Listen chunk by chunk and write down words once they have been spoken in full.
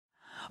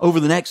over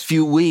the next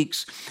few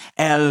weeks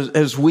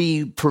as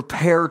we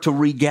prepare to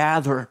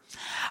regather.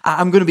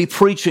 I'm going to be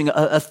preaching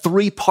a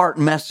three-part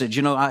message.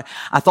 I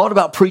thought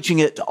about preaching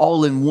it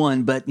all in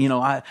one, but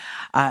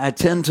I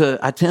tend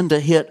to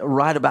hit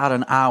right about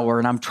an hour,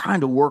 and I'm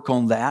trying to work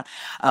on that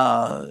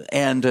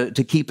and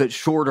to keep it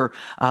shorter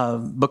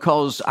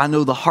because I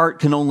know the heart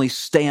can only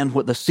stand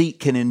what the seat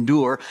can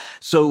endure.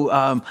 So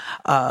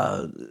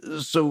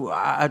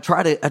I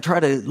try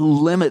to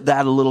limit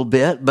that a little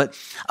bit, but.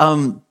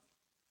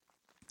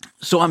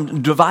 So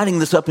I'm dividing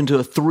this up into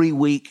a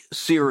 3-week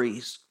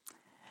series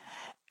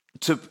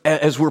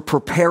as we're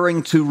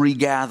preparing to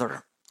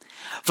regather.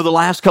 For the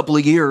last couple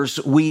of years,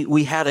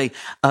 we had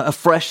a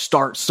Fresh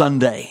Start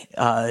Sunday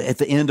at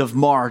the end of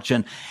March,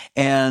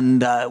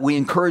 and we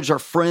encouraged our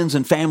friends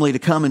and family to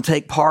come and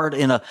take part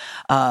in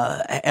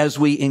as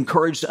we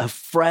encouraged a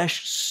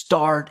fresh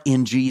start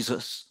in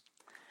Jesus.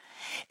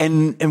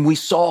 And we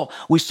saw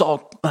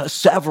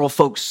several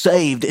folks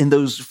saved in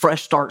those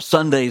Fresh Start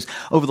Sundays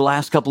over the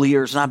last couple of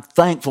years. And I'm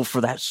thankful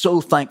for that. So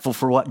thankful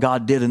for what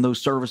God did in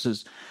those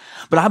services.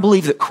 But I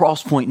believe that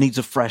Crosspoint needs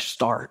a fresh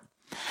start.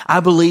 I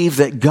believe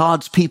that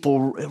God's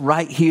people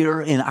right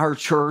here in our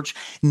church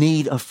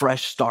need a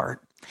fresh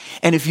start.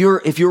 And if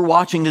you're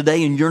watching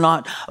today and you're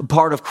not a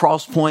part of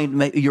Crosspoint,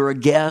 maybe you're a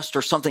guest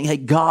or something, hey,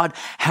 God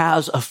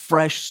has a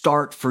fresh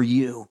start for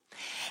you.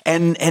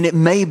 And it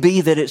may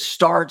be that it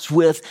starts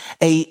with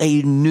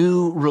a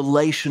new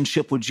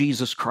relationship with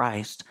Jesus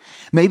Christ.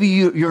 Maybe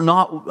you're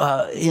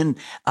not in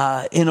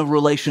a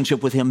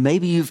relationship with Him.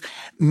 Maybe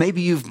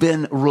you've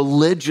been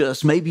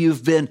religious. Maybe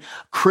you've been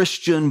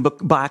Christian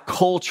by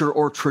culture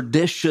or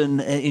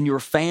tradition in your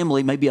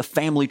family. Maybe a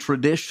family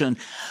tradition,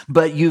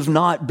 but you've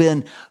not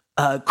been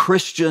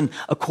Christian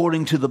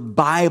according to the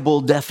Bible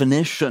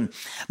definition.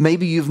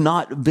 Maybe you've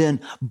not been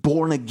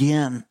born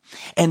again.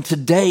 And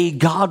today,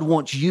 God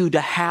wants you to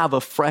have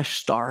a fresh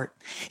start.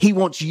 He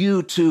wants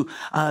you to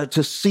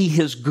see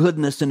His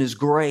goodness and His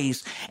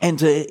grace and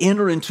to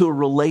enter into a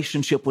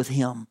relationship with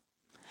Him.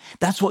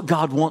 That's what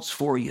God wants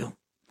for you.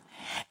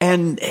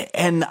 And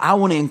I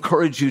want to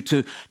encourage you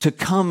to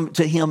come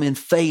to Him in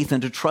faith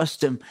and to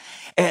trust Him.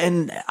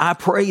 And I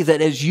pray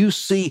that as you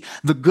see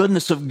the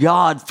goodness of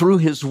God through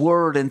His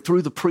Word and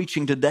through the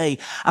preaching today,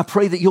 I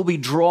pray that you'll be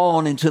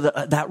drawn into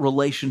that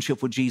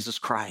relationship with Jesus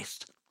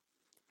Christ.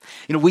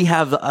 We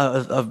have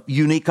a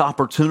unique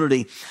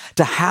opportunity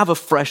to have a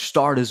fresh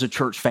start as a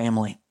church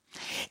family.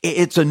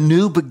 It's a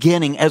new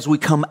beginning as we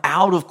come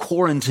out of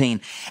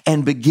quarantine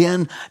and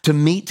begin to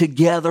meet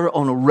together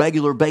on a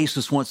regular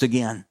basis once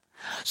again.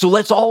 So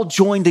let's all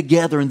join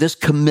together in this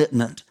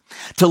commitment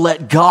to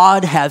let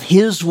God have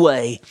His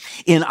way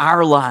in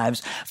our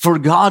lives, for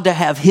God to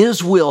have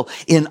His will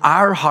in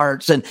our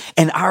hearts and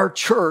our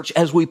church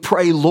as we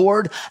pray,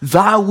 Lord,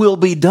 Thy will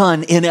be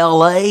done in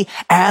LA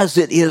as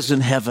it is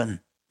in heaven.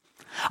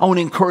 I want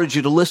to encourage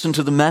you to listen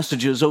to the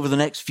messages over the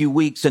next few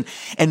weeks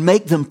and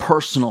make them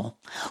personal.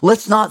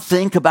 Let's not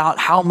think about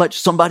how much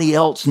somebody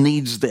else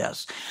needs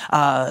this.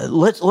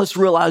 Let's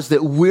realize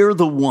that we're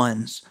the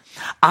ones.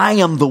 I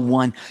am the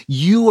one.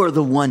 You are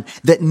the one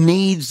that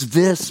needs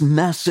this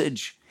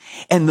message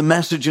and the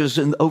messages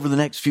over the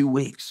next few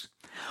weeks.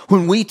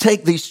 When we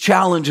take these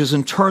challenges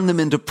and turn them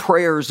into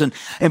prayers and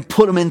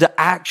put them into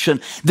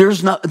action,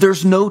 there's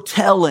no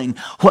telling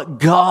what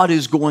God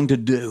is going to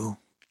do.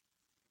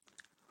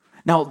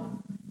 Now,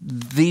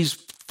 these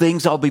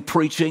things I'll be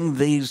preaching,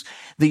 these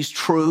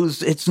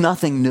truths, it's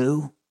nothing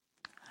new.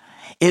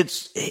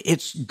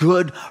 It's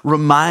good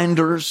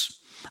reminders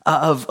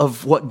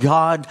of what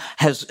God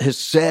has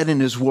said in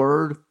His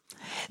Word.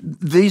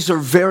 These are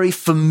very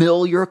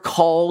familiar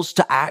calls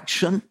to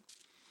action,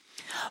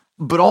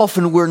 but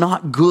often we're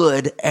not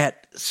good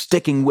at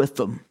sticking with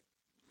them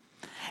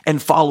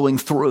and following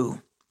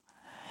through.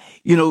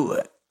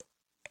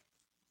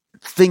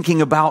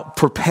 Thinking about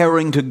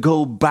preparing to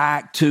go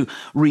back to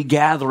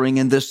regathering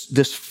and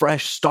this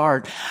fresh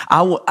start,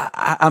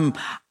 I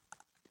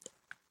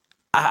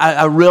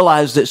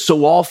realize that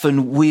so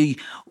often we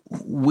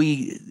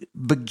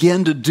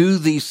begin to do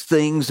these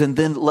things and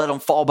then let them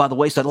fall by the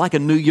wayside, like a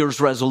New Year's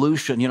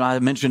resolution. I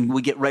mentioned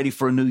we get ready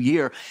for a new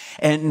year,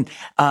 and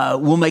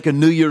we'll make a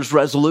New Year's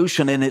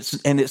resolution, and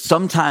it's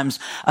sometimes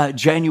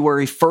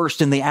January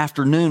 1st in the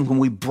afternoon when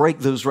we break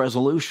those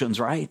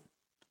resolutions, right?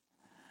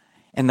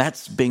 And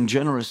that's being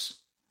generous.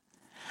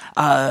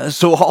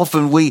 So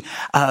often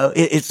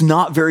it's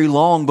not very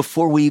long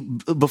before we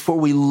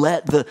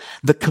let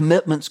the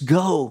commitments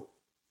go.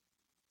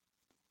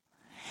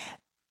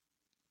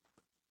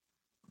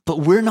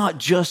 But we're not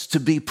just to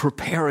be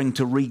preparing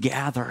to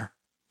regather.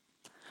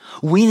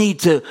 We need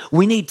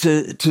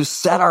to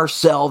set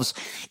ourselves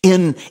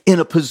in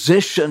a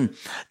position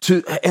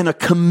in a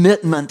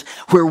commitment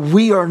where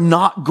we are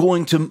not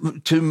going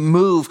to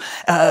move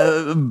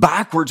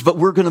backwards, but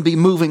we're going to be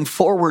moving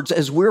forwards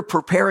as we're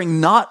preparing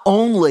not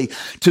only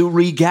to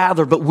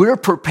regather, but we're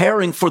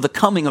preparing for the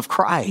coming of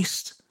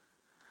Christ.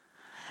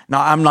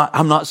 Now, I'm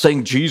not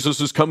saying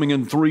Jesus is coming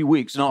in 3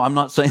 weeks. No, I'm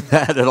not saying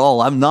that at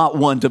all. I'm not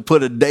one to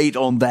put a date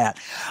on that.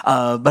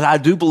 But I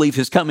do believe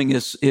his coming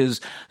is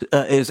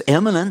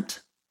imminent.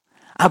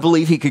 I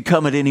believe he could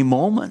come at any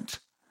moment.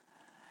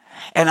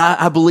 And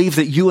I believe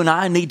that you and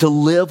I need to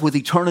live with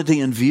eternity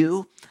in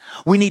view.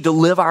 We need to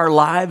live our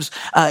lives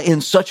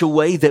in such a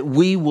way that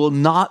we will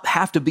not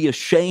have to be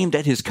ashamed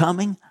at his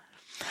coming.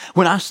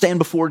 When I stand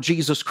before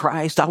Jesus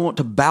Christ, I want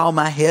to bow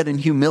my head in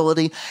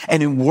humility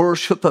and in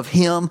worship of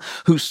him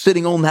who's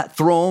sitting on that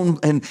throne,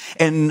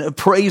 and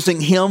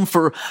praising him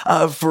for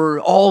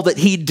all that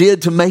he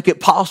did to make it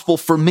possible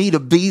for me to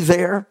be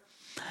there.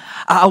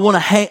 I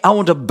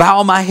want to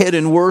bow my head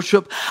in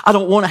worship. I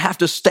don't want to have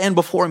to stand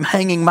before him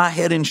hanging my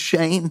head in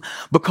shame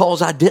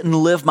because I didn't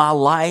live my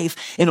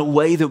life in a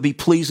way that would be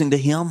pleasing to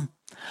him.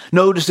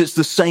 Notice it's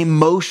the same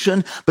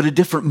motion, but a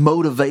different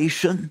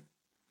motivation.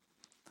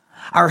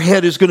 Our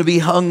head is going to be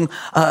hung,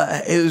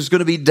 is going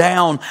to be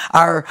down.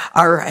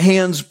 Our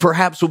hands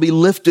perhaps will be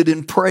lifted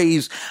in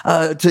praise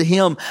to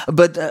him.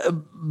 But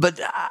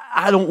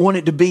I don't want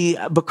it to be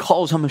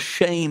because I'm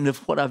ashamed of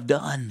what I've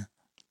done.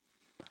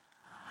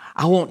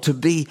 I want to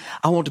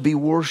be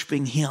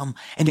worshiping him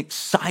and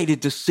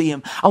excited to see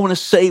him. I want to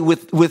say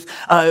with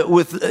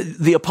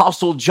the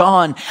Apostle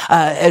John,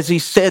 as he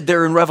said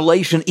there in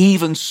Revelation,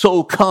 even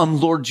so come,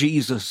 Lord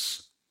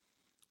Jesus.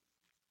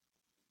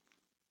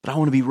 But I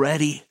want to be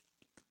ready.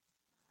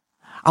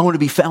 I want to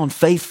be found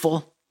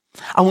faithful.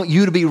 I want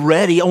you to be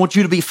ready. I want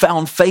you to be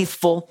found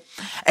faithful.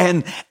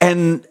 And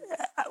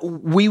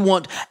we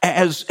want,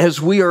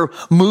 as we are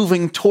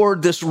moving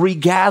toward this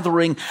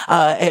regathering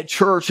at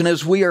church, and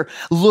as we are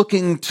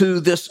looking to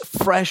this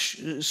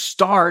fresh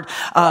start,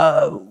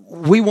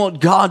 we want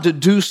God to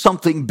do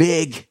something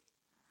big.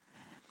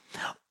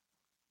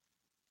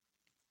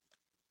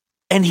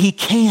 And he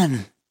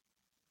can.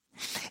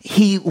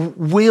 He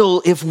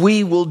will if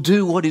we will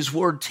do what his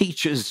word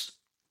teaches.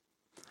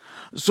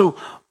 So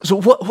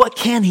what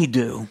can he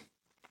do?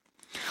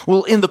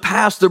 Well, in the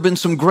past, there have been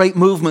some great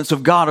movements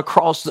of God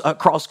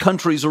across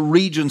countries or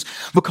regions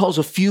because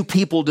a few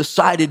people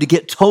decided to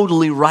get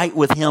totally right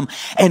with him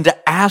and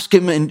to ask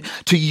him and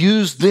to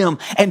use them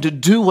and to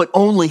do what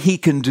only he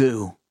can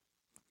do.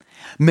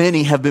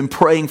 Many have been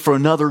praying for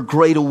another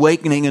great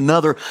awakening,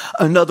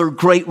 another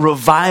great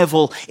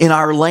revival in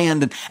our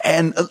land.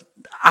 And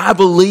I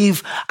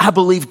believe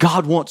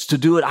God wants to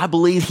do it. I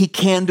believe he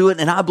can do it,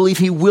 and I believe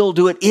he will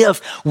do it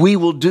if we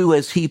will do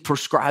as he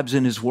prescribes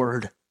in his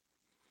word.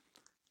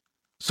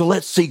 So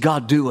let's see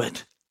God do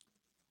it.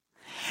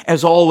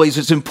 As always,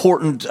 it's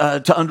important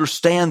to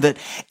understand that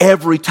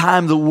every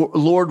time the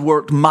Lord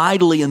worked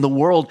mightily in the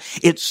world,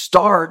 it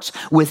starts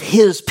with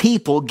his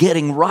people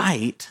getting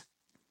right.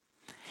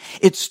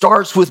 It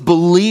starts with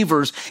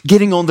believers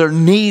getting on their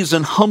knees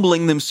and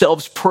humbling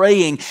themselves,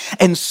 praying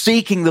and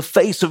seeking the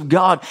face of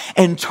God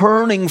and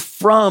turning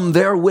from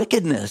their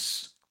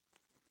wickedness.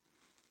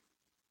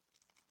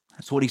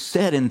 That's what he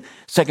said in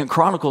 2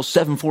 Chronicles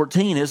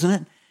 7:14, isn't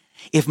it?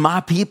 If my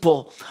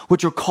people,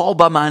 which are called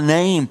by my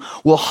name,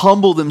 will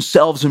humble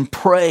themselves and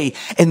pray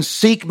and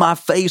seek my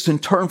face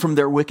and turn from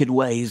their wicked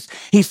ways,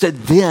 he said,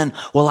 then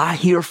will I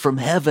hear from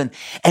heaven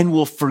and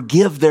will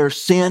forgive their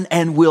sin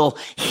and will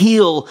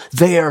heal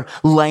their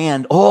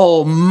land.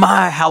 Oh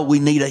my, how we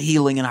need a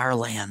healing in our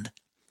land.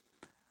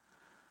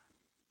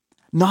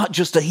 Not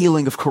just a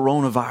healing of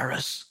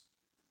coronavirus,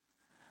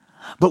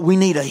 but we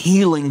need a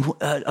healing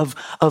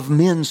of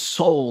men's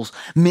souls,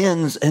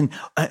 men's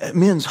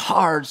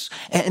hearts.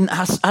 And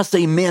I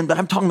say men, but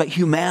I'm talking about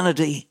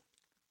humanity,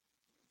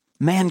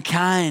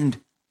 mankind.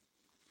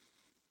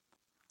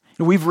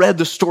 We've read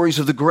the stories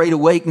of the Great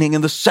Awakening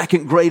and the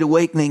Second Great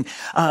Awakening,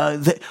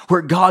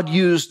 where God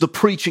used the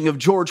preaching of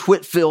George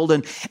Whitefield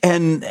and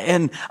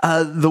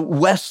the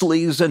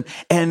Wesleys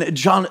and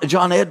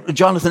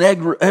Jonathan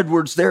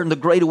Edwards there in the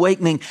Great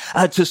Awakening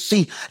to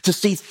see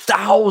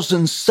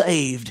thousands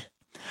saved.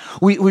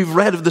 We've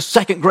read of the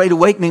Second Great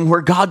Awakening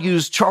where God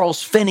used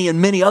Charles Finney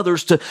and many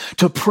others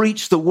to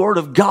preach the Word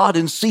of God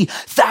and see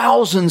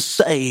thousands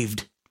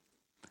saved.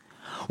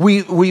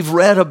 We've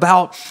read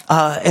about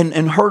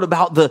and heard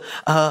about the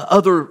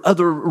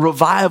other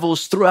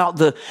revivals throughout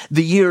the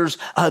years,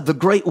 the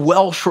Great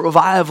Welsh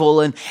Revival,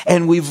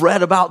 and we've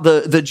read about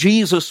the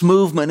Jesus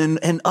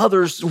movement and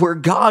others where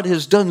God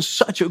has done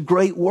such a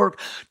great work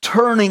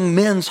turning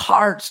men's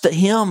hearts to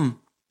him.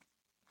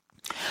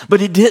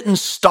 But it didn't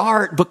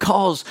start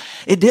because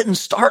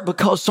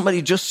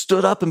somebody just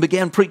stood up and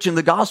began preaching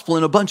the gospel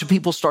and a bunch of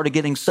people started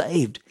getting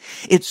saved.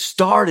 It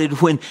started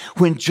when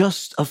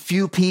just a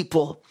few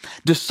people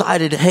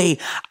decided, hey,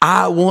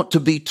 I want to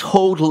be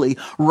totally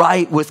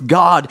right with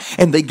God.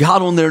 And they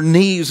got on their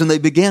knees and they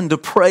began to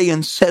pray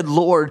and said,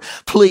 Lord,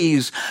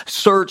 please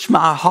search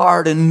my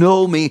heart and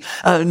know me,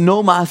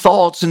 know my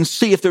thoughts and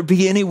see if there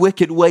be any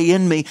wicked way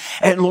in me.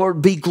 And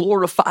Lord, be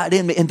glorified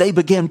in me. And they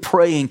began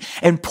praying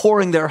and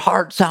pouring their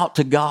hearts out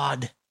to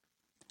God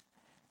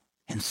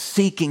and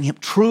seeking him,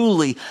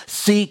 truly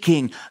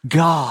seeking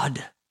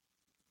God.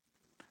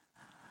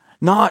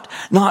 Not,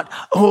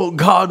 oh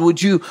God,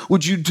 would you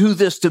do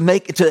this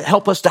to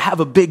help us to have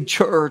a big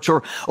church,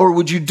 or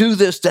would you do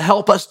this to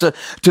help us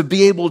to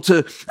be able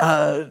to,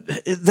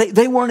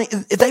 they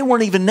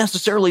weren't even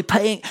necessarily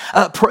praying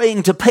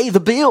to pay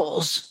the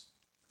bills.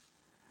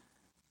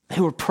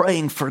 They were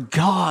praying for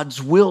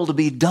God's will to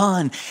be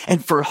done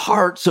and for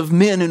hearts of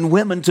men and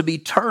women to be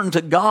turned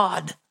to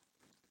God.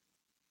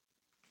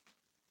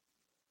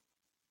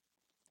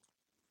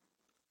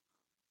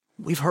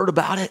 We've heard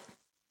about it.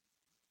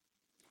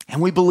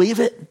 And we believe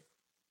it.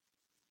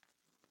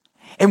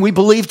 And we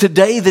believe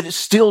today that it's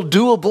still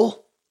doable.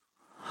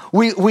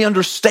 We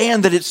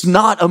understand that it's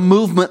not a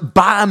movement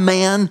by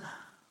man.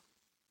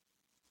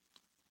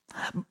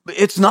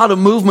 It's not a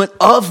movement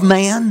of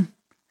man,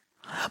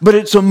 but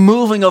it's a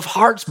moving of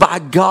hearts by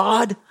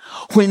God.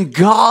 When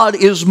God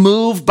is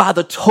moved by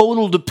the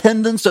total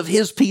dependence of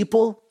his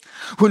people,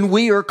 when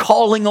we are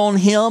calling on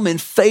him in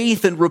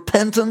faith and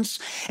repentance,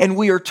 and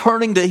we are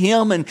turning to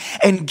him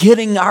and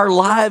getting our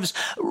lives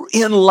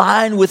in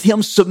line with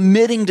him,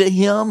 submitting to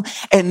him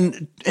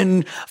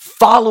and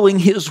following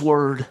his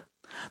word.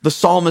 The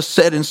psalmist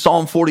said in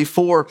Psalm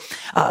 44,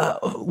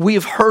 we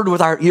have heard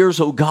with our ears,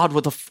 O God,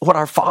 what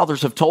our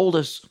fathers have told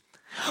us.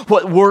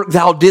 What work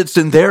thou didst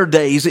in their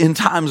days, in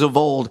times of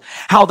old.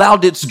 How thou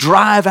didst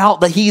drive out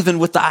the heathen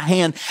with thy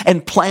hand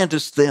and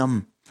plantest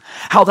them.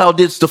 How thou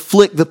didst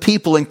afflict the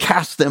people and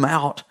cast them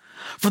out.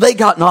 For they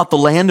got not the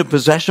land in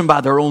possession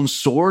by their own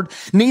sword,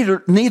 neither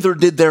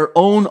did their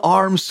own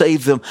arm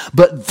save them,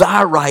 but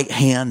thy right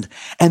hand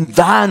and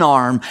thine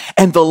arm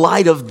and the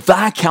light of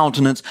thy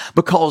countenance,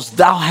 because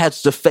thou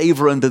hadst a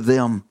favor unto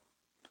them.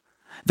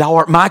 Thou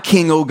art my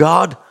king, O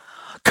God.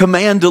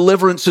 Command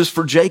deliverances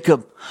for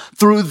Jacob.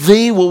 Through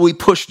thee will we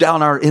push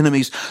down our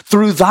enemies.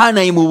 Through thy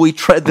name will we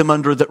tread them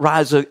under that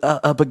rise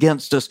up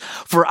against us.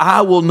 For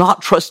I will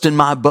not trust in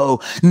my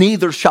bow,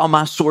 neither shall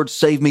my sword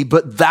save me.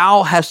 But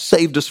thou hast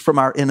saved us from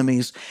our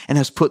enemies and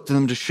hast put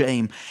them to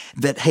shame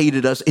that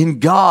hated us. In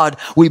God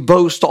we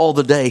boast all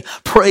the day.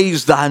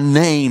 Praise thy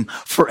name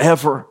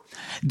forever.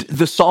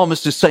 The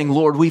psalmist is saying,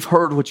 Lord, we've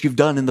heard what you've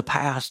done in the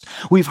past.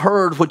 We've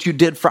heard what you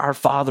did for our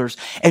fathers,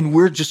 and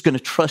we're just going to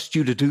trust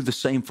you to do the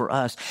same for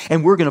us.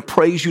 And we're going to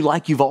praise you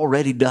like you've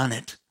already done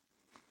it.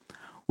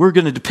 We're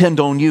going to depend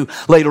on you.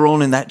 Later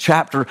on in that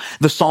chapter,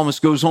 the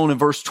psalmist goes on in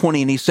verse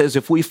 20, and he says,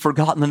 if we've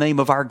forgotten the name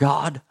of our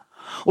God,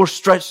 or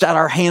stretched out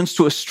our hands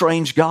to a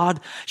strange God,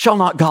 shall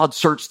not God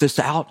search this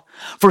out?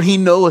 For he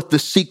knoweth the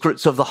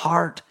secrets of the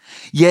heart.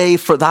 Yea,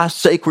 for thy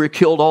sake we are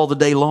killed all the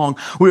day long.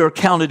 We are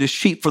counted as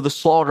sheep for the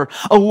slaughter.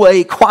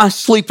 Awake, why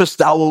sleepest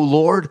thou, O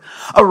Lord?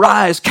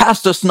 Arise,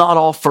 cast us not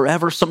off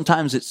forever.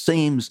 Sometimes it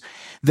seems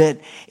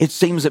that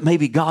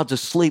maybe God's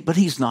asleep, but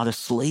he's not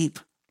asleep.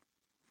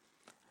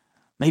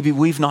 Maybe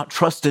we've not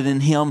trusted in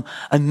him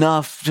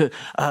enough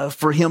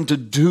for him to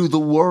do the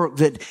work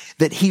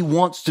that he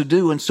wants to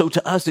do. And so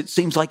to us, it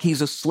seems like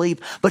he's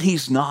asleep, but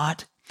he's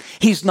not.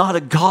 He's not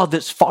a God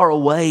that's far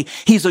away.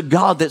 He's a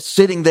God that's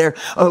sitting there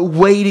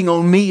waiting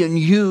on me and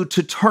you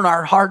to turn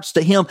our hearts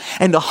to him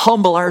and to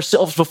humble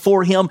ourselves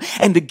before him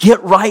and to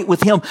get right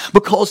with him,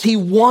 because he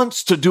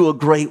wants to do a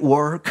great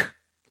work.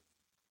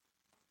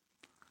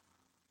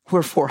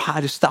 Wherefore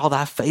hidest thou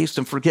thy face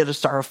and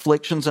forgettest our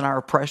afflictions and our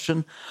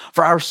oppression?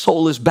 For our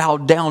soul is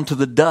bowed down to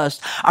the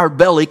dust. Our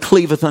belly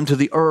cleaveth unto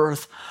the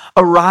earth.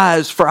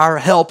 Arise for our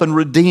help and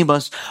redeem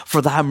us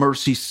for thy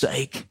mercy's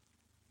sake.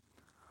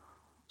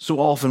 So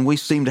often we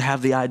seem to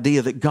have the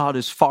idea that God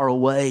is far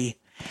away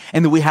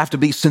and that we have to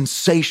be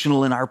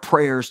sensational in our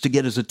prayers to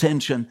get his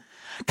attention.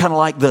 Kind of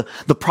like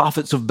the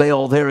prophets of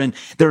Baal there in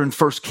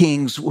 1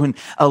 Kings, when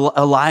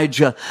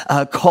Elijah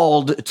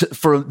called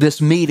for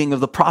this meeting of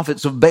the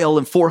prophets of Baal,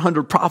 and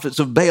 400 prophets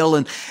of Baal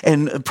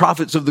and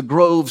prophets of the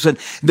groves. And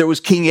there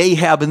was King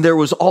Ahab, and there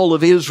was all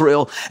of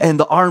Israel and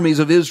the armies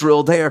of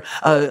Israel there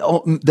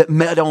that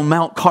met on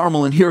Mount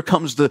Carmel. And here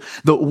comes the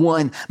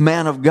one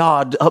man of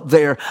God up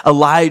there,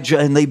 Elijah,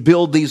 and they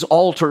build these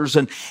altars.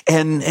 And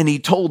he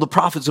told the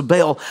prophets of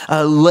Baal,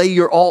 lay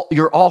your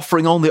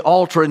offering on the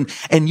altar,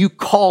 and you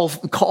call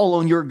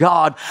on your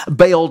God,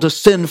 Baal, to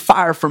send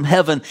fire from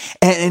heaven.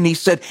 And he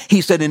said,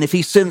 and if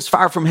he sends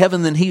fire from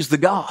heaven, then he's the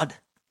God.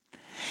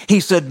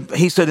 He said,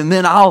 and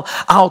then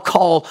I'll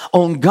call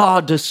on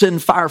God to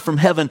send fire from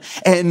heaven.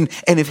 And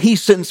if he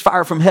sends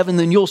fire from heaven,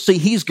 then you'll see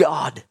he's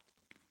God.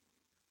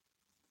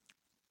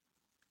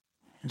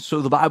 And so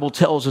the Bible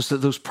tells us that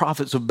those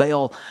prophets of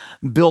Baal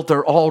built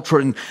their altar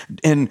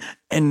and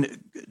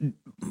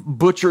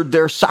butchered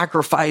their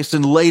sacrifice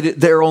and laid it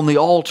there on the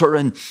altar,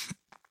 and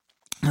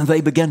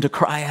they began to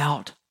cry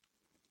out.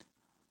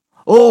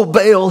 Oh,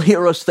 Baal,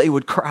 hear us, they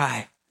would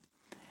cry.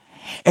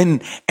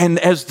 And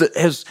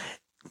as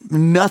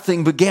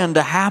nothing began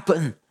to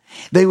happen,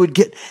 they'd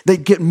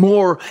get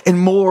more and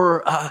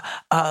more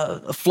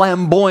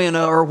flamboyant,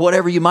 or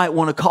whatever you might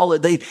want to call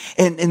it.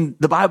 And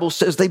the Bible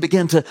says they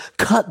began to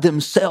cut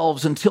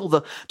themselves until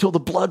the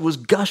blood was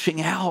gushing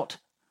out.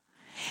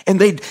 And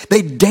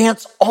they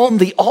dance on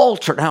the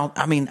altar. Now,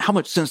 I mean, how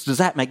much sense does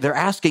that make? They're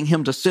asking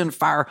him to send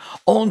fire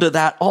onto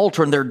that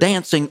altar, and they're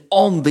dancing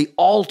on the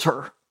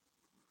altar.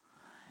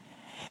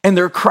 And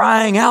they're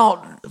crying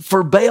out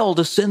for Baal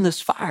to send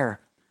this fire.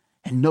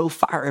 And no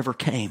fire ever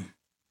came.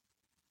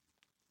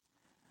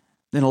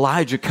 Then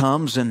Elijah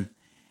comes and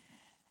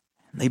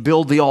they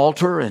build the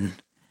altar and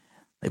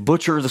they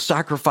butcher the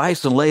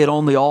sacrifice and lay it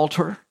on the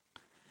altar. And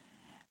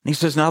he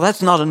says, now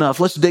that's not enough.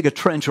 Let's dig a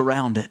trench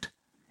around it.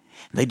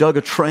 And they dug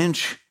a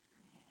trench.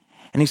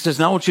 And he says,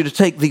 now I want you to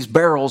take these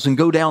barrels and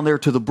go down there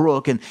to the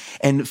brook and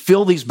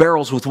fill these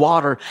barrels with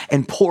water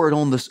and pour it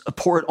on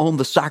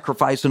the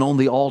sacrifice and on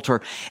the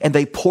altar. And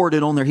they poured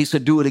it on there. He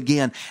said, do it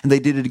again. And they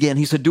did it again.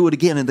 He said, do it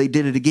again. And they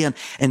did it again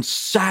and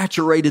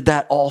saturated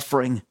that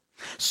offering,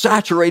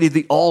 saturated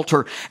the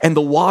altar, and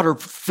the water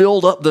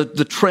filled up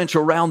the trench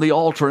around the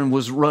altar and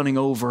was running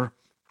over.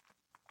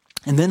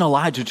 And then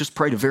Elijah just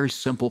prayed a very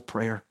simple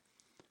prayer.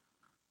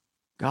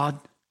 God,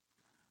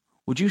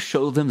 would you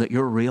show them that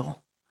you're real?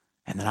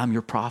 And that I'm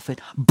your prophet?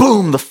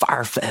 Boom, the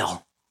fire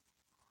fell.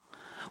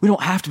 We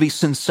don't have to be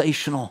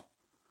sensational.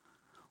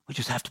 We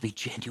just have to be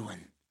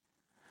genuine,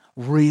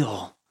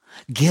 real.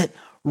 Get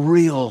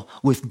real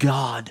with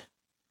God.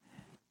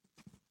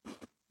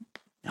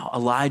 Now,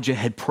 Elijah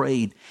had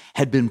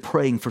been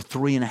praying for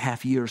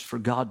 3.5 years for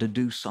God to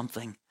do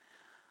something.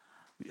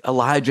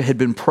 Elijah had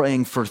been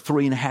praying for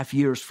 3.5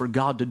 years for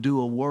God to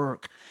do a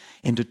work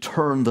and to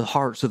turn the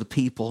hearts of the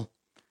people.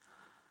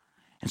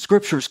 And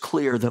Scripture is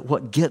clear that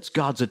what gets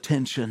God's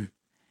attention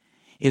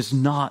is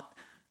not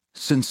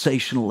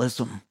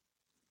sensationalism.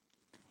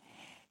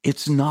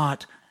 It's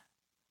not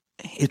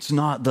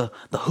the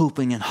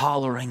hooping and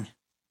hollering,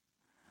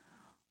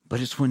 but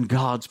it's when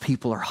God's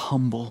people are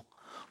humble,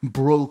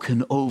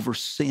 broken over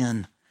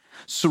sin,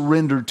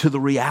 surrendered to the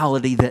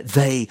reality that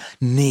they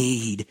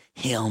need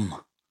Him.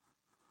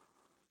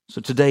 So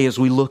today, as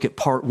we look at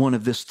part one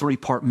of this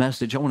 3-part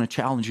message, I want to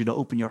challenge you to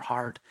open your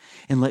heart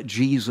and let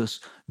Jesus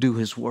do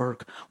His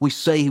work. We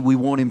say we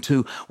want Him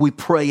to, we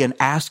pray and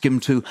ask Him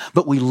to,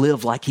 but we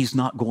live like He's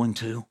not going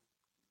to.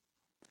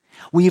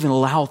 We even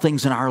allow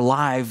things in our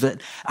lives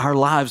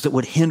that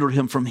would hinder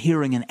Him from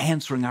hearing and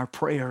answering our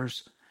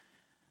prayers.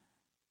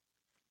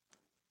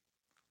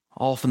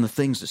 Often the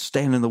things that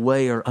stand in the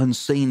way are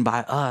unseen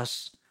by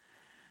us.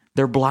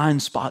 They're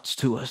blind spots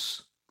to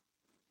us.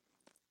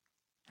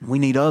 We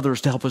need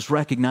others to help us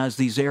recognize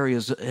these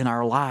areas in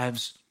our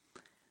lives,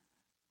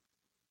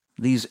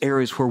 these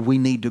areas where we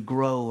need to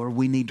grow or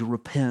we need to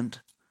repent.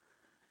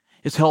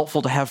 It's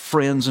helpful to have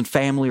friends and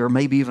family, or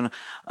maybe even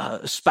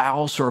a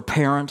spouse or a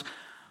parent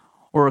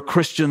or a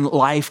Christian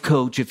life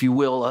coach, if you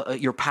will,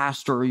 your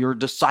pastor or your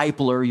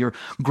disciple or your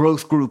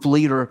growth group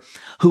leader,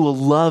 who will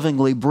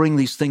lovingly bring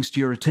these things to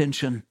your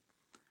attention.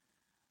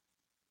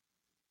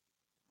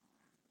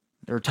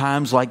 There are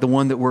times like the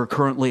one that we're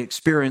currently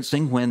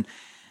experiencing when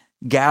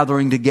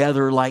gathering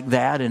together like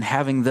that and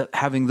having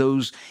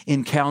those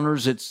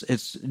encounters,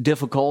 it's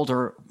difficult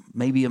or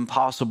maybe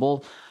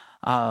impossible.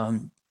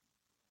 And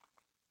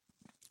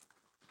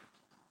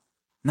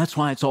that's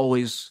why it's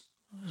always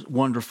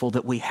wonderful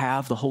that we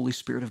have the Holy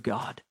Spirit of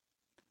God.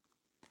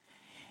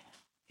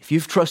 If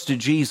you've trusted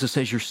Jesus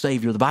as your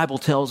Savior, the Bible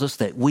tells us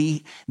that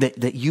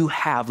that you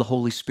have the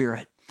Holy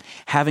Spirit.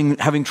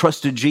 Having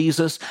trusted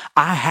Jesus,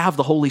 I have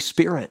the Holy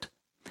Spirit,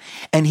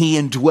 and He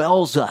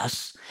indwells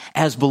us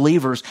as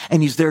believers,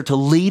 and He's there to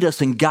lead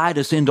us and guide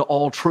us into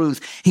all truth.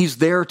 He's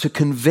there to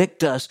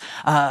convict us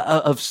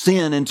of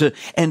sin and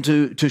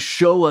to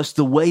show us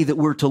the way that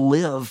we're to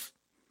live.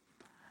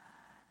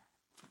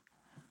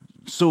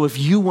 So if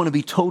you want to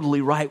be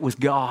totally right with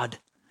God,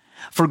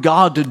 for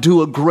God to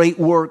do a great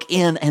work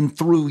in and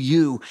through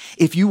you,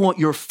 if you want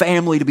your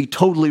family to be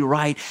totally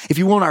right, if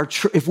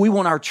we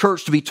want our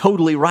church to be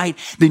totally right,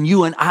 then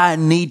you and I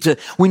need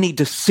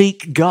to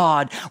seek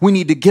God. We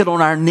need to get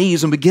on our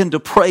knees and begin to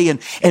pray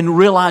and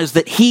realize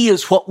that He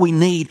is what we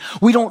need.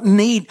 We don't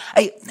need,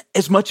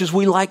 as much as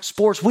we like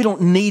sports, we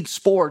don't need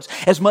sports.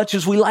 As much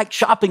as we like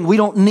shopping, we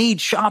don't need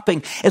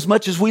shopping. As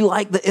much as we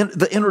like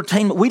the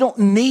entertainment, we don't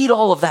need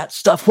all of that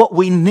stuff. What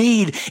we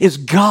need is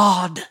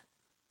God.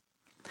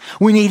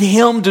 We need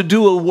Him to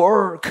do a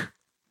work.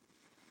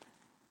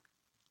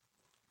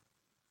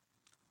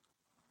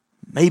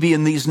 Maybe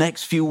in these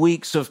next few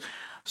weeks of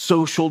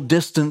social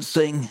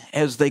distancing,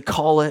 as they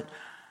call it,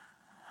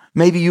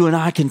 maybe you and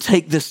I can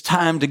take this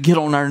time to get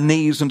on our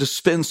knees and to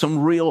spend some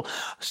real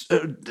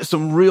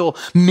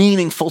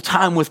meaningful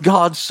time with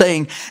God,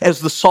 saying, as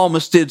the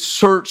psalmist did,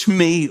 "Search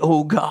me,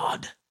 O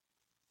God."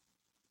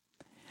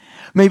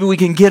 Maybe we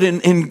can get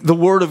in the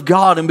Word of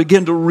God and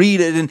begin to read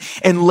it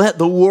and let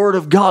the Word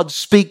of God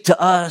speak to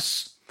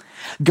us.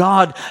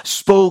 God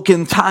spoke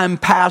in time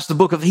past, the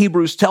book of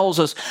Hebrews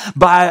tells us,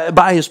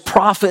 by His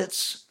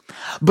prophets.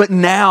 But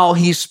now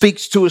He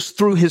speaks to us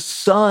through His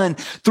Son,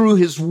 through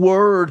His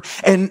Word,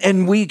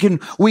 and we can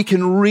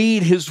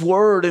read His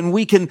Word, and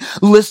we can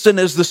listen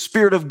as the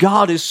Spirit of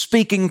God is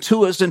speaking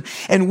to us,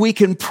 and we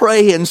can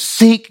pray and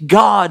seek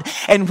God.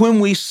 And when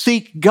we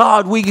seek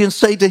God, we can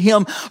say to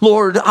Him,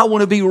 "Lord, I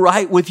want to be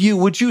right with you.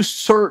 Would you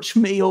search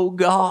me, O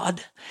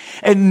God,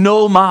 and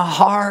know my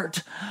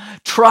heart?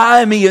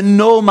 Try me and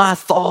know my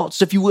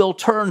thoughts. If you will,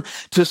 turn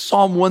to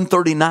Psalm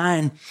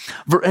 139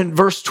 and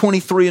verse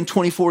 23 and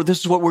 24. This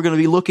is what we're going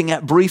to be looking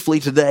at briefly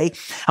today.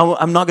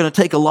 I'm not going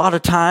to take a lot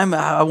of time.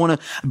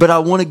 But I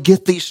want to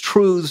get these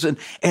truths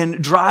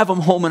and drive them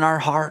home in our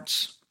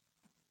hearts.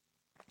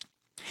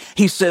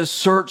 He says,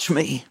 search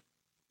me.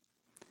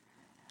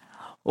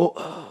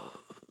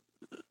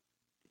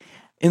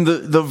 In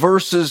the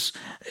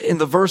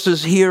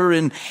verses here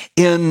in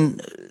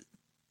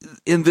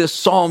this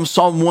Psalm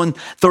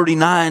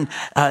 139,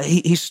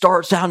 he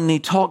starts out and he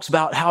talks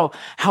about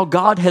how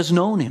God has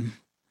known him.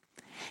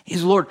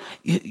 He's, Lord,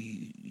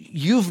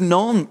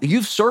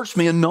 you've searched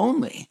me and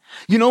known me.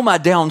 You know my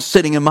down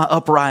sitting and my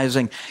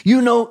uprising. You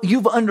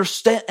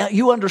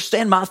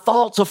understand my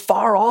thoughts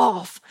afar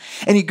off.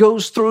 And he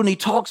goes through and he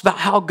talks about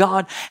how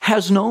God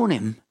has known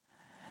him.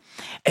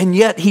 And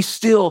yet he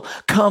still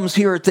comes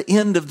here at the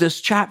end of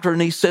this chapter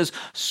and he says,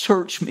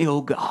 search me,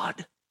 O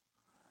God,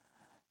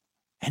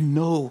 and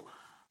know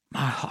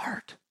my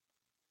heart.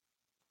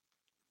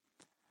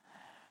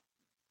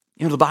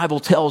 You know, the Bible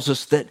tells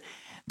us that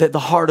the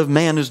heart of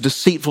man is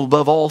deceitful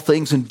above all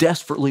things and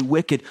desperately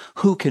wicked.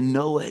 Who can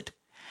know it?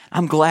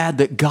 I'm glad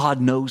that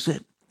God knows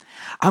it.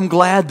 I'm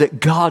glad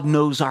that God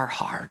knows our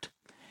heart.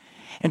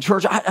 And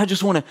church, I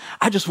just want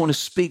to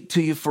speak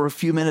to you for a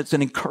few minutes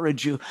and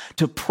encourage you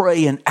to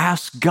pray and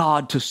ask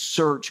God to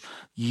search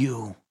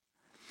you.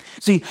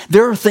 See,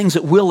 there are things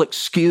that we'll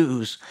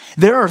excuse.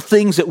 There are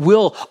things that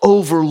we'll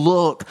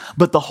overlook,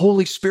 but the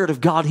Holy Spirit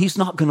of God, He's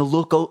not going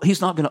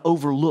to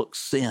overlook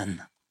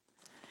sin.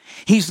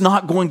 He's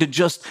not going to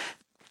just,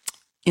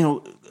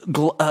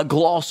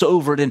 gloss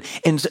over it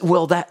and say,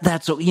 well,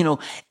 that's,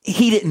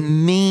 he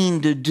didn't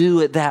mean to do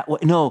it that way.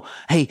 No,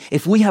 hey,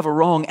 if we have a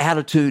wrong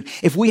attitude,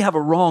 if we have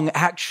a wrong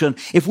action,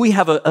 if we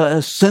have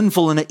a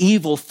sinful and an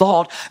evil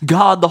thought,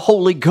 God, the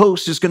Holy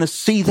Ghost, is going to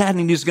see that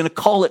and He's going to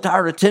call it to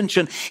our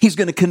attention. He's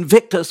going to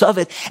convict us of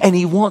it. And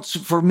He wants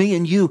for me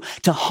and you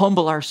to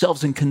humble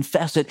ourselves and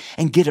confess it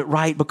and get it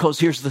right, because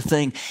here's the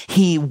thing,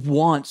 He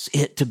wants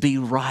it to be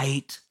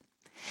right.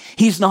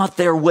 He's not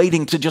there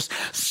waiting to just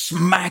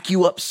smack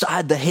you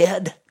upside the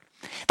head.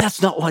 That's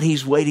not what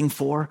He's waiting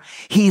for.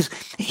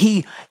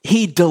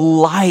 He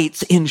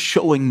delights in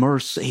showing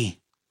mercy.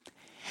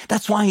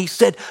 That's why He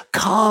said,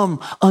 come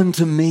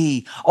unto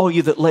me, all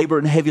you that labor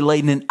and heavy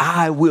laden, and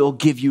I will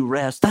give you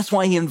rest. That's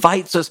why He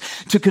invites us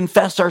to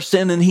confess our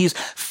sin, and He's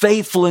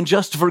faithful and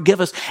just to forgive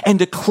us and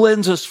to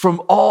cleanse us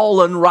from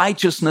all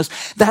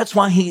unrighteousness. That's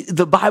why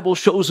the Bible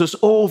shows us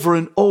over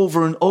and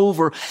over and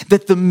over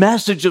that the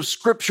message of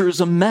Scripture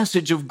is a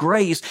message of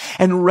grace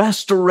and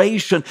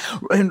restoration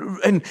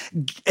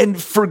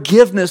and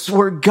forgiveness,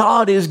 where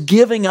God is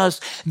giving us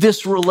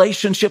this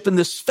relationship and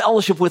this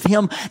fellowship with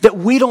Him that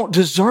we don't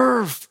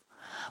deserve.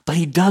 But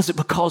He does it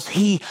because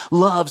He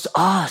loves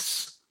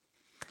us.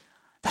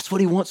 That's what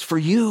He wants for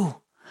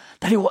you.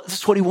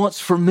 That's what He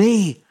wants for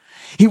me.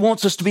 He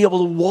wants us to be able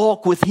to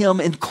walk with Him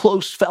in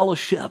close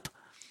fellowship.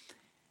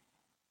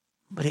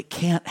 But it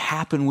can't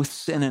happen with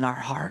sin in our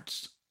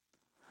hearts.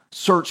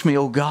 Search me,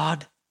 O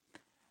God,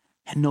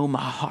 and know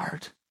my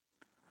heart.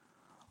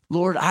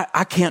 Lord,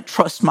 I can't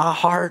trust my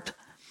heart.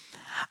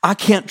 I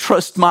can't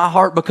trust my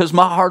heart because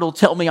my heart will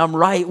tell me I'm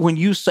right when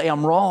You say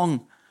I'm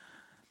wrong.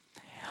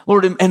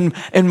 Lord,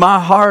 and my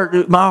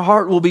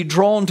heart will be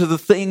drawn to the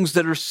things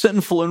that are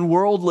sinful and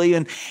worldly,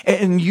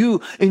 and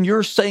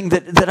you're saying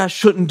that I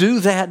shouldn't do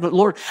that. But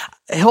Lord,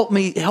 help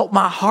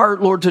my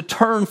heart, Lord, to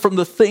turn from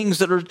the things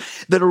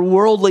that are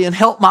worldly, and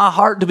help my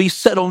heart to be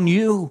set on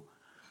You.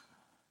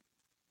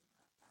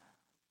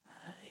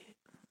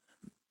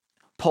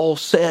 Paul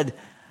said,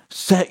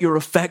 set your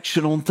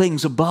affection on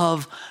things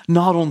above,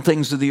 not on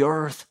things of the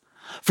earth.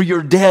 For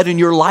you're dead and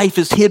your life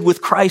is hid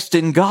with Christ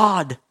in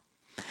God.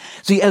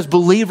 See, as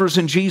believers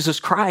in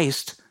Jesus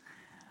Christ,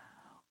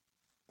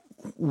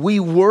 we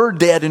were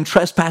dead in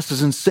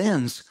trespasses and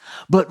sins,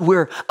 but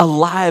we're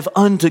alive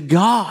unto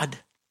God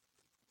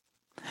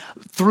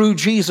through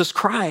Jesus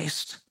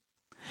Christ.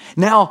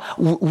 Now,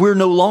 we're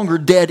no longer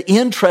dead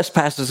in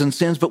trespasses and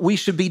sins, but we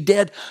should be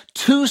dead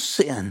to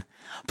sin.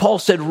 Paul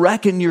said,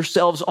 reckon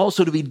yourselves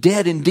also to be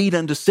dead indeed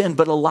unto sin,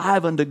 but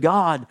alive unto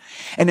God.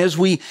 And as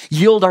we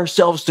yield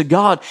ourselves to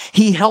God,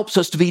 He helps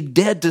us to be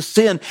dead to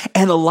sin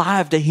and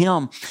alive to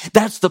Him.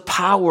 That's the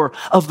power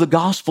of the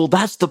gospel.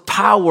 That's the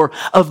power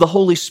of the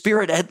Holy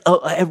Spirit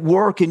at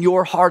work in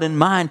your heart and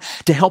mind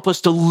to help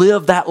us to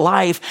live that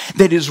life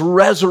that is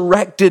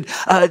resurrected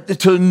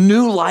to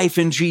new life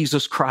in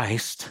Jesus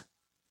Christ.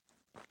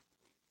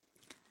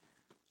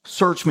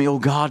 Search me, O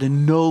God,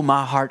 and know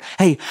my heart.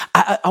 Hey,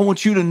 I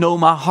want You to know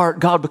my heart,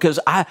 God, because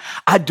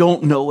I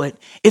don't know it.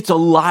 It's a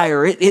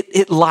liar.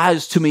 It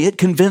lies to me. It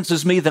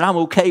convinces me that I'm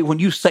okay when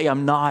You say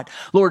I'm not.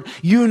 Lord,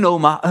 You know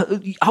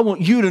I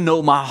want You to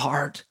know my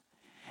heart,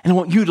 and I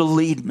want You to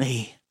lead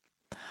me.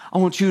 I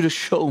want You to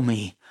show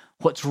me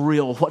what's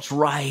real, what's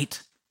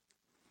right.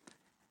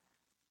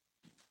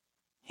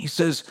 He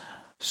says,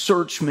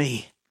 search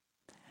me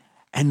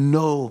and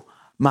know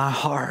my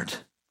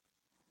heart.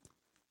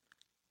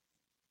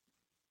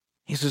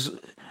 He says,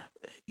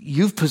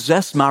 you've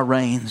possessed my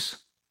reins.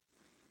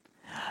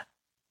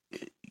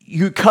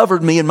 You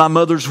covered me in my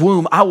mother's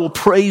womb. I will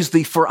praise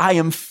thee, for I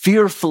am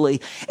fearfully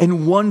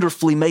and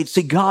wonderfully made.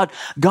 See, God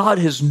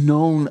has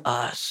known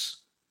us.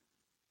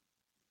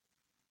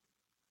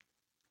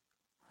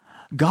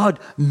 God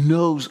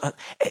knows us.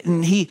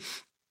 And He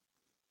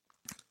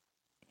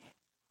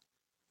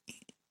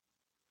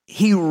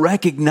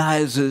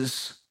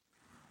recognizes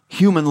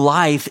human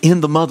life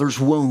in the mother's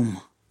womb.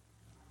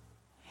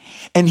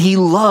 And He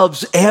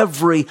loves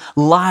every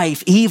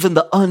life, even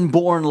the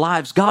unborn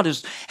lives. God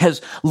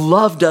has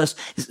loved us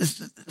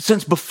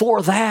since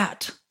before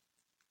that.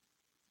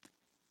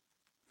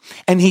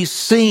 And He's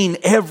seen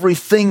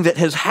everything that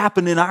has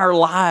happened in our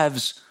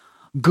lives,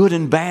 good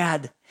and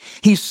bad.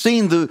 He's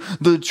seen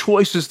the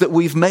choices that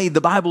we've made.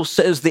 The Bible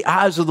says the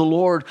eyes of the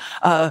Lord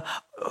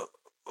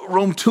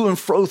roam to and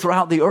fro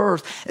throughout the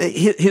earth.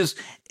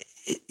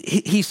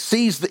 He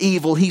sees the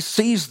evil. He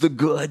sees the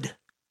good.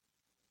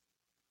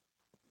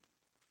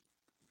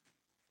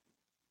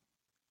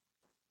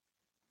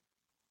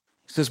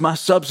 He says, my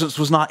substance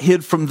was not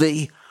hid from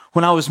thee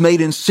when I was made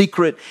in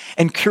secret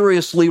and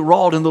curiously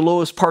wrought in the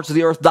lowest parts of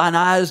the earth. Thine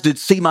eyes did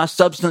see my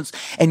substance,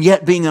 and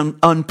yet being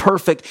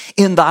unperfect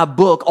in thy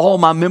book, all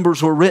my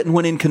members were written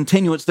when in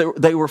continuance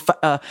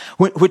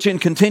which in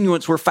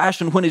continuance were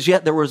fashioned when as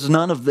yet there was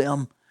none of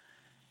them.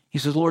 He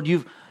says, Lord,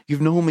 you've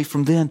known me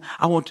from then.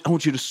 I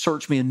want you to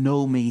search me and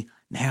know me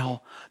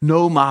now.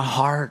 Know my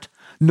heart.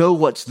 Know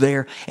what's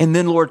there. And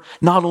then, Lord,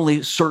 not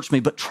only search me,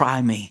 but try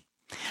me.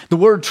 The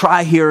word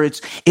try here,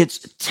 it's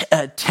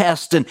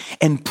test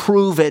and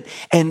prove it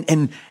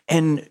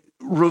and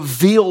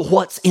reveal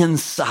what's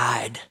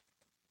inside.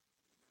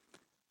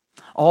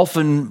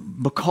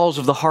 Often, because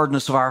of the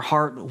hardness of our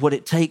heart, what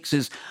it takes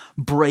is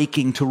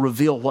breaking to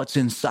reveal what's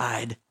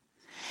inside.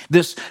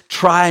 This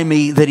try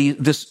me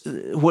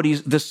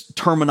this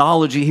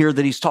terminology here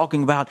that he's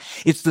talking about,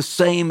 it's the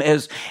same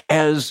as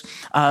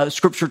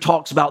Scripture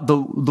talks about the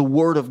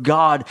Word of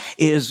God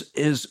is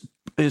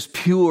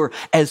pure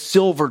as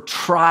silver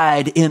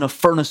tried in a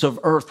furnace of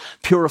earth,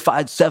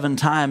 purified 7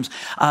 times.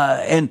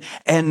 And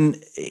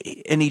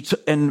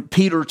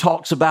Peter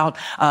talks about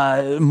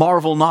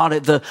marvel not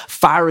at the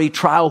fiery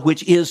trial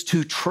which is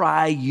to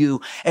try you.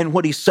 And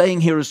what he's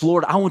saying here is,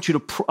 Lord, I want you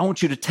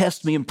to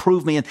test me and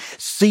prove me and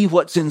see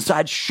what's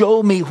inside.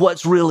 Show me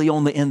what's really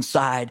on the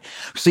inside.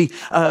 See,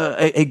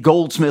 a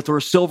goldsmith or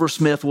a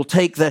silversmith will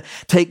take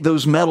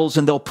those metals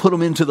and they'll put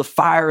them into the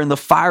fire, and the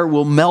fire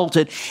will melt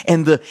it,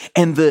 and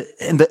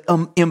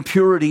the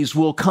impurities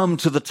will come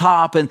to the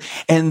top, and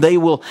they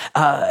will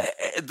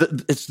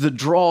it's the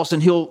dross,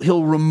 and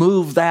he'll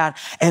remove that,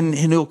 and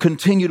he'll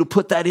continue to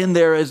put that in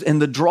there,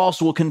 and the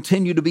dross will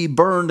continue to be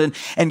burned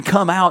and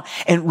come out,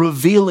 and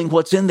revealing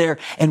what's in there.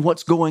 And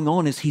what's going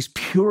on is he's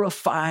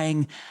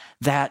purifying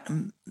that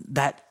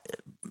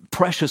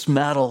precious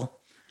metal.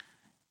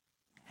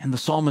 And the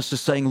psalmist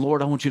is saying,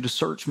 Lord, I want you to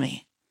search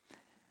me.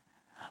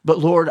 But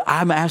Lord,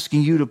 I'm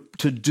asking you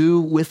to do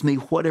with me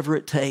whatever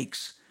it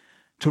takes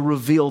to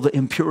reveal the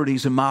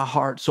impurities in my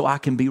heart so I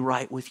can be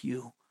right with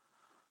you.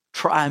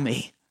 Try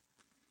me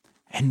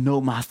and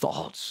know my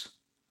thoughts.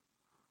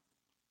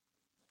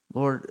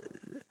 Lord,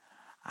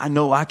 I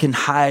know I can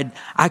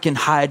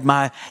hide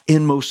my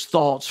inmost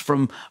thoughts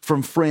from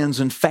friends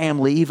and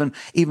family,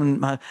 even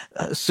my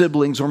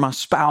siblings or my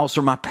spouse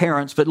or my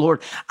parents. But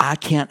Lord, I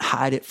can't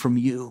hide it from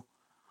you.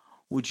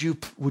 Would you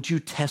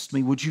test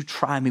me? Would you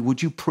try me?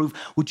 Would you prove?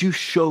 Would you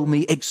show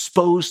me,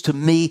 expose to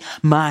me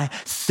my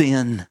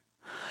sin?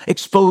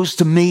 Expose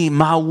to me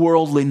my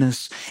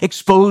worldliness.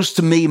 Expose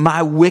to me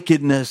my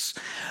wickedness.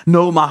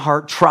 Know my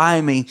heart.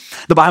 Try me.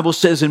 The Bible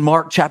says in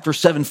Mark chapter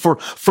 7, for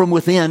from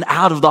within,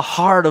 out of the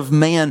heart of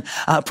man,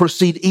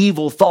 proceed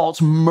evil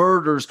thoughts,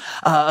 murders,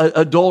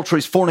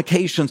 adulteries,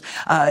 fornications.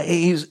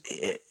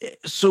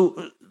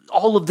 So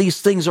all of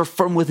these things are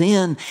from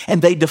within,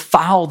 and they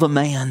defile the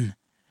man.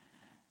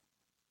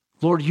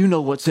 Lord, you know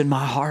what's in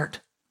my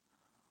heart.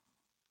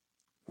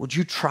 Would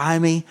you try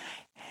me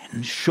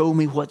and show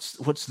me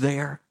what's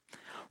there?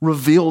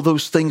 Reveal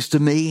those things to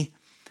me.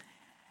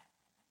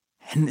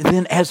 And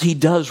then as he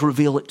does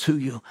reveal it to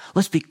you,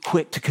 let's be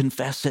quick to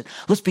confess it.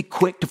 Let's be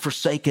quick to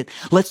forsake it.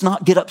 Let's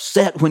not get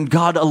upset when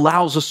God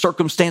allows a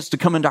circumstance to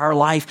come into our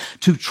life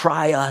to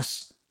try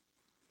us.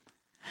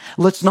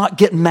 Let's not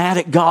get mad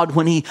at God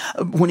when he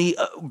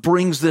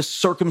brings this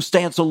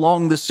circumstance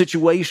along, this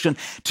situation,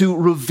 to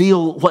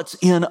reveal what's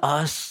in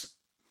us.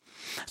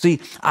 See,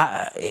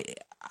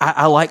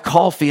 I like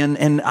coffee,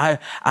 and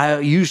I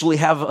usually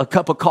have a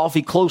cup of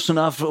coffee close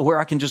enough where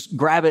I can just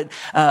grab it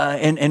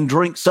and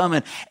drink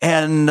some.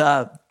 And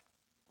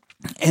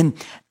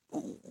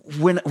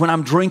when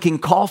I'm drinking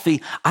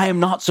coffee, I am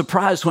not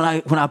surprised when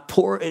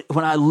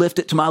I lift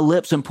it to my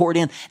lips and pour it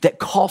in, that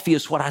coffee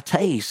is what I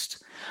taste,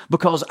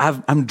 because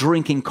I'm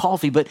drinking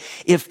coffee. But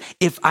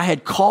if I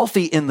had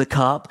coffee in the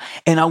cup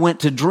and I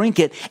went to drink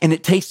it and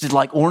it tasted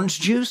like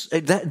orange juice,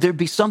 there'd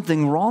be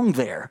something wrong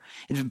there.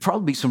 It'd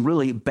probably be some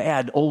really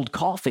bad old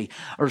coffee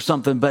or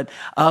something. But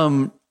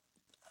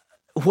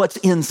what's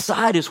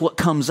inside is what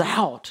comes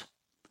out.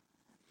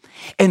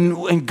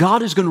 And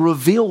God is going to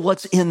reveal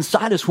what's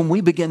inside us when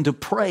we begin to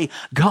pray.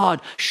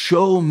 God,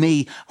 show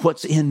me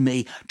what's in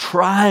me.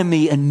 Try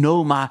me and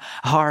know my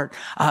heart.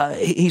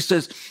 He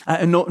says,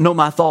 know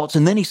my thoughts.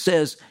 And then he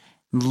says,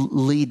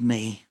 lead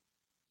me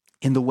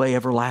in the way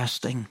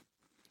everlasting.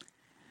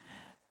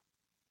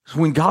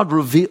 When God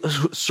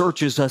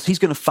searches us, he's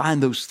going to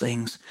find those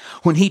things.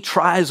 When he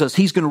tries us,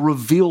 he's going to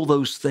reveal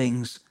those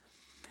things.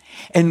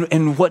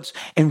 And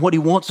what he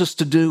wants us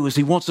to do is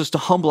he wants us to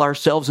humble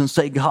ourselves and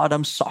say, God,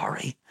 I'm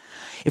sorry.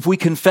 If we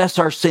confess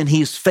our sin,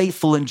 he is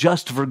faithful and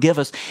just to forgive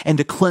us and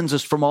to cleanse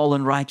us from all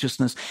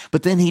unrighteousness.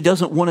 But then he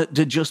doesn't want it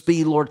to just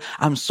be, Lord,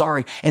 I'm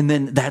sorry. And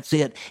then that's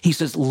it. He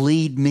says,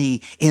 lead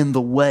me in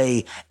the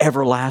way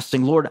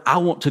everlasting. Lord, I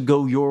want to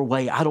go your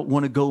way. I don't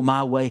want to go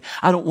my way.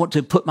 I don't want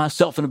to put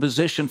myself in a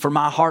position for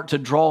my heart to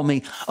draw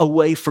me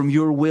away from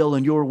your will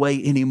and your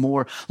way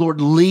anymore. Lord,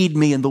 lead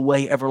me in the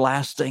way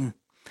everlasting.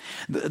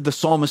 The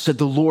psalmist said,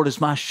 the Lord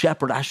is my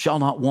shepherd, I shall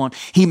not want.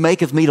 He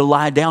maketh me to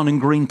lie down in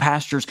green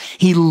pastures.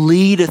 He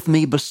leadeth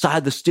me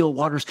beside the still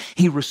waters.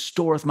 He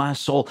restoreth my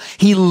soul.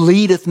 He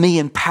leadeth me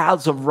in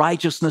paths of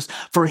righteousness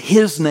for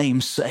his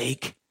name's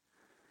sake.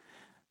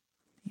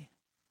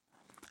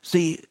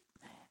 See,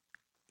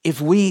 if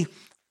we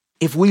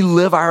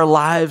live our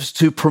lives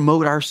to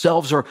promote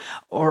ourselves or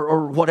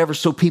whatever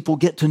so people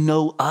get to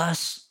know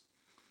us,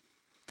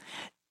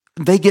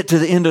 they get to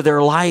the end of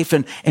their life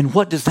and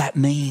what does that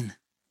mean?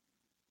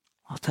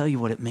 I'll tell you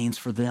what it means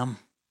for them.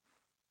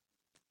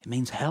 It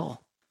means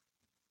hell.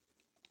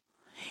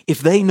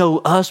 If they know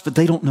us, but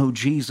they don't know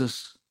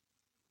Jesus,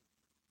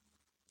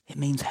 it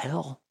means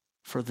hell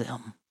for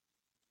them.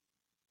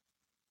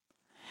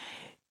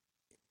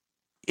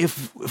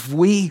 If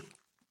we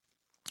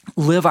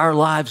live our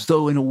lives,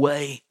 though, in a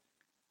way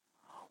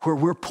where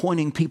we're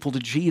pointing people to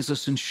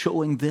Jesus and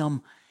showing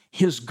them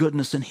his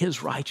goodness and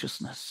his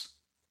righteousness,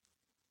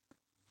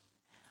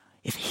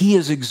 if he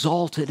is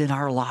exalted in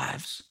our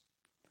lives,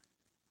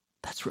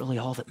 that's really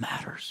all that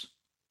matters.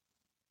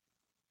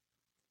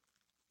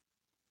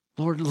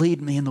 Lord, lead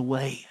me in the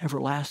way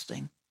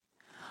everlasting.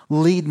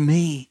 Lead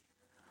me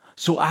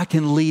so I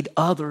can lead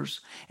others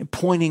and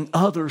pointing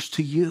others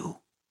to you.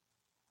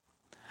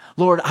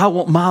 Lord, I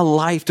want my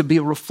life to be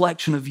a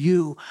reflection of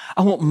you.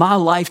 I want my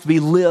life to be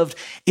lived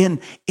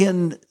in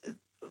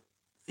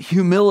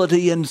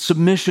humility and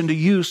submission to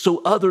you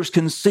so others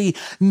can see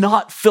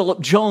not Philip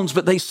Jones,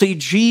 but they see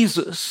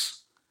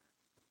Jesus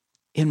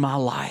in my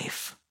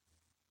life.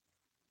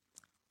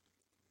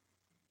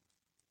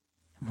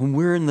 When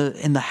we're in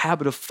the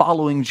habit of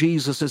following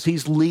Jesus as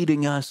he's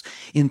leading us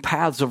in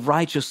paths of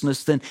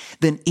righteousness, then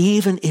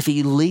even if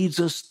he leads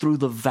us through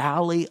the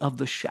valley of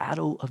the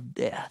shadow of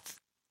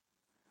death,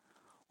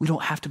 we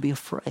don't have to be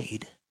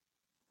afraid.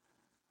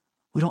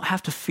 We don't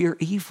have to fear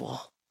evil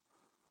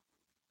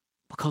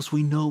because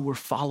we know we're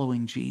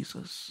following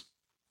Jesus.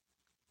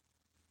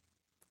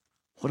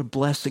 What a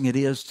blessing it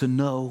is to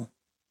know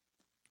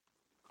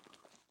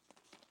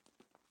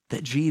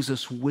that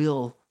Jesus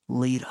will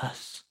lead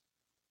us.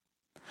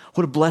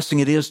 What a blessing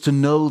it is to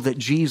know that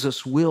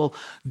Jesus will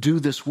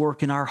do this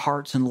work in our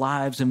hearts and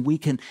lives, and we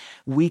can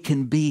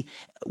be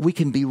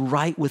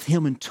right with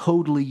him and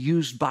totally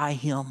used by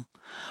him.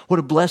 What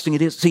a blessing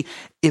it is. See,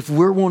 if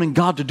we're wanting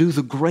God to do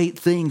the great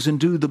things and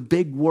do the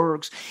big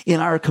works in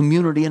our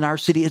community, in our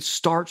city, it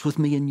starts with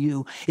me and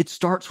you. It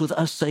starts with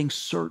us saying,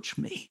 search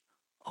me,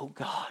 oh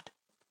God.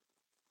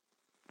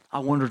 I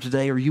wonder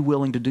today, are you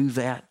willing to do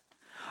that?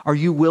 Are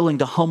you willing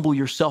to humble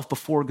yourself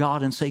before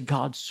God and say,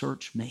 God,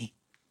 search me?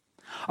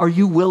 Are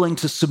you willing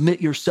to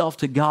submit yourself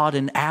to God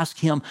and ask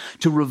him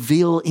to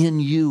reveal in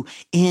you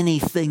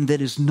anything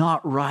that is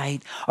not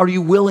right? Are you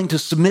willing to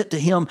submit to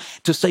him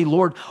to say,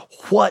 Lord,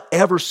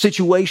 whatever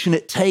situation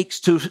it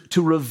takes to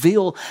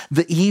reveal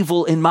the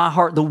evil in my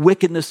heart, the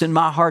wickedness in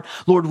my heart,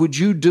 Lord, would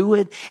you do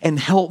it and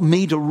help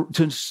me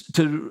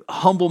to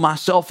humble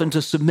myself and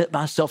to submit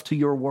myself to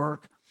your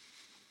work?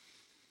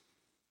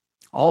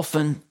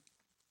 Often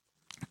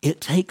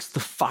it takes the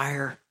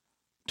fire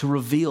to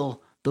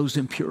reveal those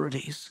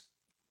impurities.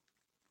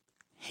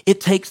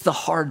 It takes the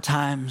hard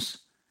times.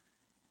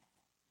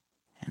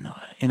 And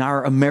in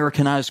our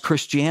Americanized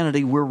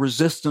Christianity, we're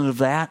resistant of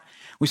that.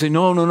 We say,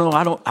 no,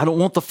 I don't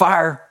want the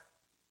fire.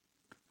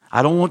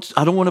 I don't want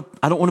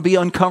to be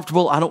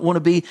uncomfortable. I don't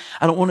want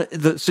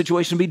the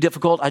situation to be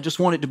difficult. I just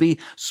want it to be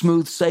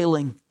smooth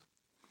sailing.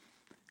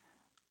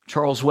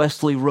 Charles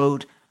Wesley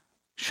wrote,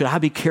 should I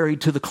be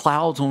carried to the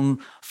clouds on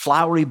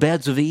flowery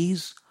beds of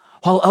ease,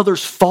 while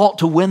others fought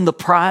to win the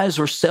prize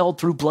or sailed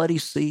through bloody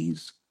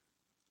seas?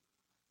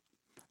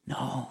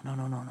 No.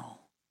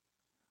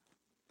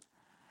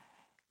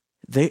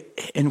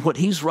 And what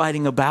he's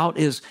writing about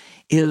is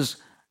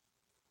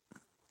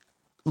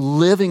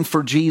living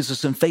for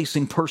Jesus and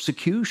facing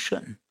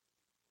persecution.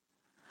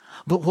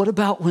 But what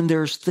about when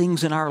there's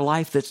things in our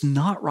life that's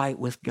not right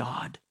with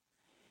God?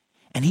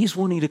 And he's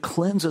wanting to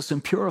cleanse us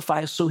and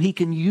purify us so he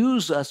can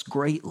use us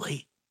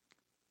greatly.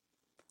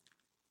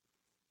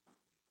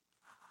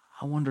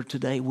 I wonder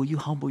today, will you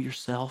humble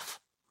yourself?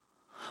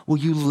 Will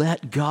you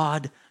let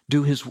God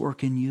do his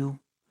work in you?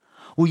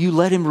 Will you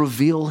let him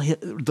reveal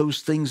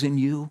those things in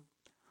you?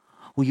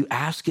 Will you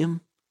ask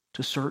him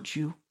to search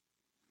you?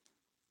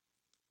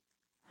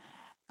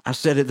 I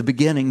said at the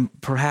beginning,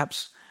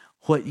 perhaps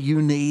what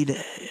you need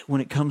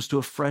when it comes to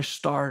a fresh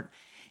start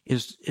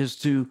is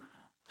to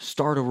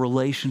start a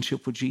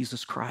relationship with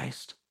Jesus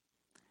Christ.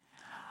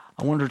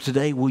 I wonder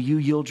today, will you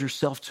yield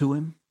yourself to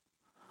him?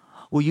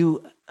 Will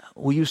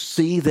you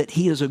see that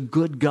he is a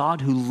good God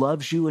who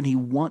loves you and he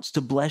wants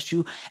to bless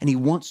you and he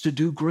wants to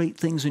do great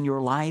things in your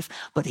life,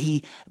 but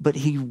he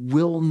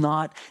will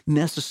not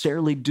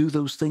necessarily do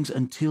those things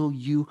until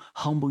you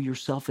humble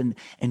yourself and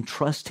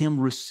trust him,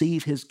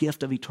 receive his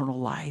gift of eternal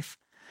life.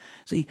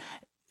 See,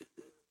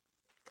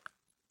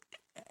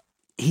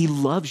 he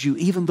loves you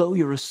even though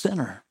you're a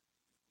sinner.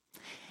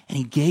 And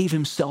he gave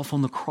himself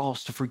on the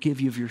cross to forgive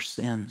you of your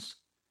sins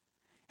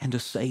and to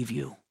save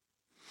you.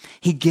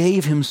 He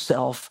gave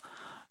himself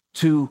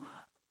to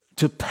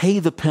pay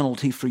the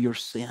penalty for your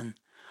sin.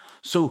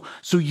 So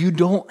you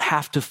don't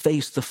have to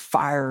face the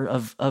fire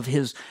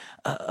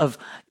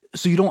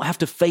so you don't have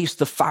to face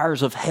the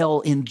fires of hell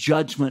in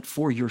judgment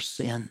for your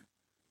sin.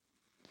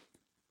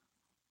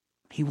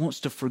 He wants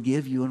to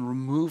forgive you and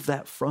remove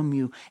that from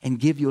you and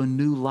give you a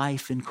new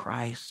life in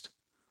Christ.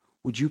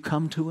 Would you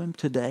come to him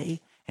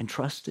today and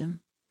trust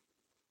him?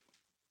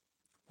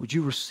 Would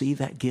you receive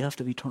that gift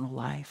of eternal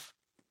life?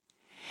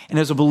 And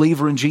as a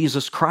believer in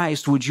Jesus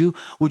Christ, would you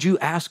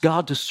ask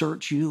God to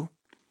search you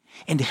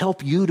and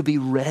help you to be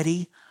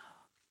ready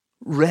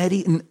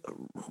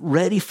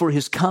for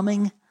his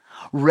coming,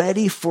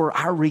 ready for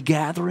our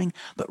regathering,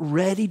 but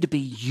ready to be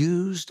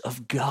used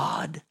of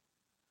God?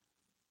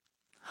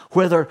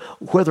 Whether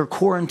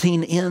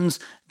quarantine ends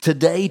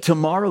today,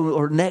 tomorrow,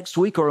 or next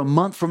week, or a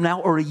month from now,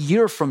 or a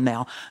year from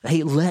now,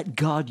 hey, let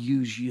God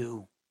use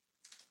you.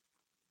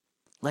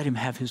 Let him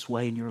have his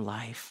way in your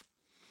life.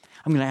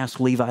 I'm going to ask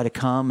Levi to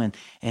come,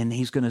 and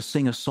he's going to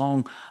sing a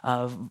song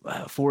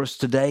for us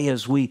today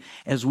as we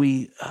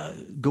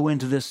go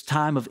into this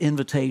time of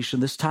invitation,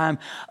 this time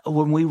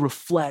when we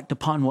reflect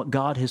upon what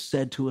God has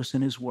said to us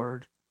in his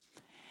word.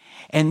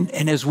 And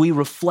as we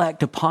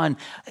reflect upon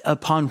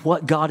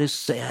what God has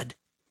said,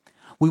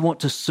 we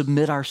want to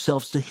submit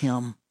ourselves to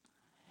him.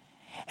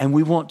 And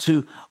we want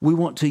to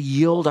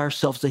yield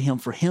ourselves to him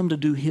for him to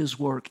do his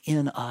work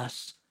in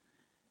us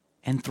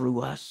and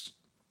through us.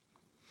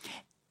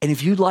 And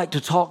if you'd like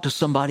to talk to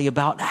somebody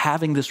about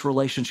having this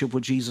relationship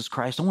with Jesus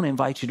Christ, I want to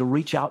invite you to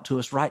reach out to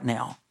us right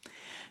now.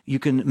 You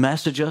can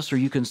message us or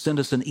you can send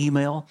us an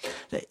email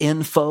to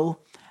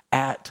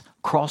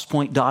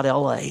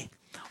info@crosspoint.la,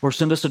 or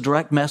send us a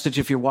direct message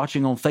if you're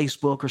watching on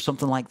Facebook or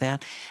something like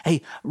that.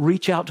 Hey,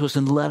 reach out to us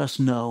and let us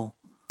know,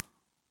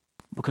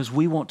 because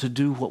we want to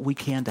do what we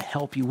can to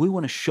help you. We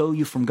want to show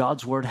you from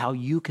God's word how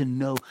you can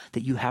know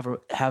that you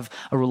have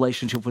a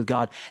relationship with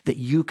God, that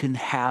you can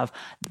have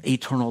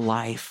eternal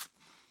life.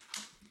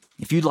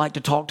 If you'd like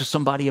to talk to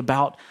somebody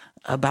about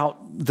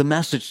the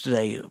message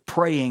today,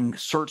 praying,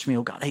 search me,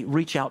 oh God, hey,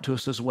 reach out to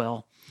us as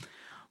well.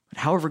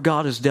 However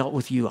God has dealt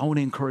with you, I want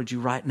to encourage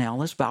you right now.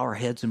 Let's bow our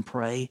heads and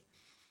pray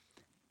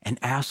and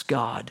ask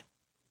God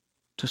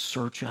to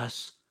search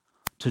us,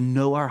 to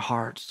know our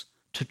hearts,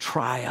 to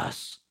try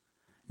us,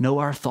 know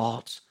our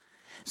thoughts,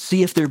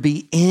 see if there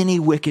be any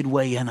wicked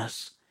way in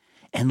us,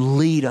 and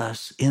lead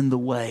us in the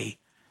way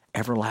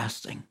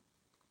everlasting.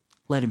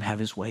 Let him have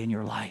his way in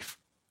your life.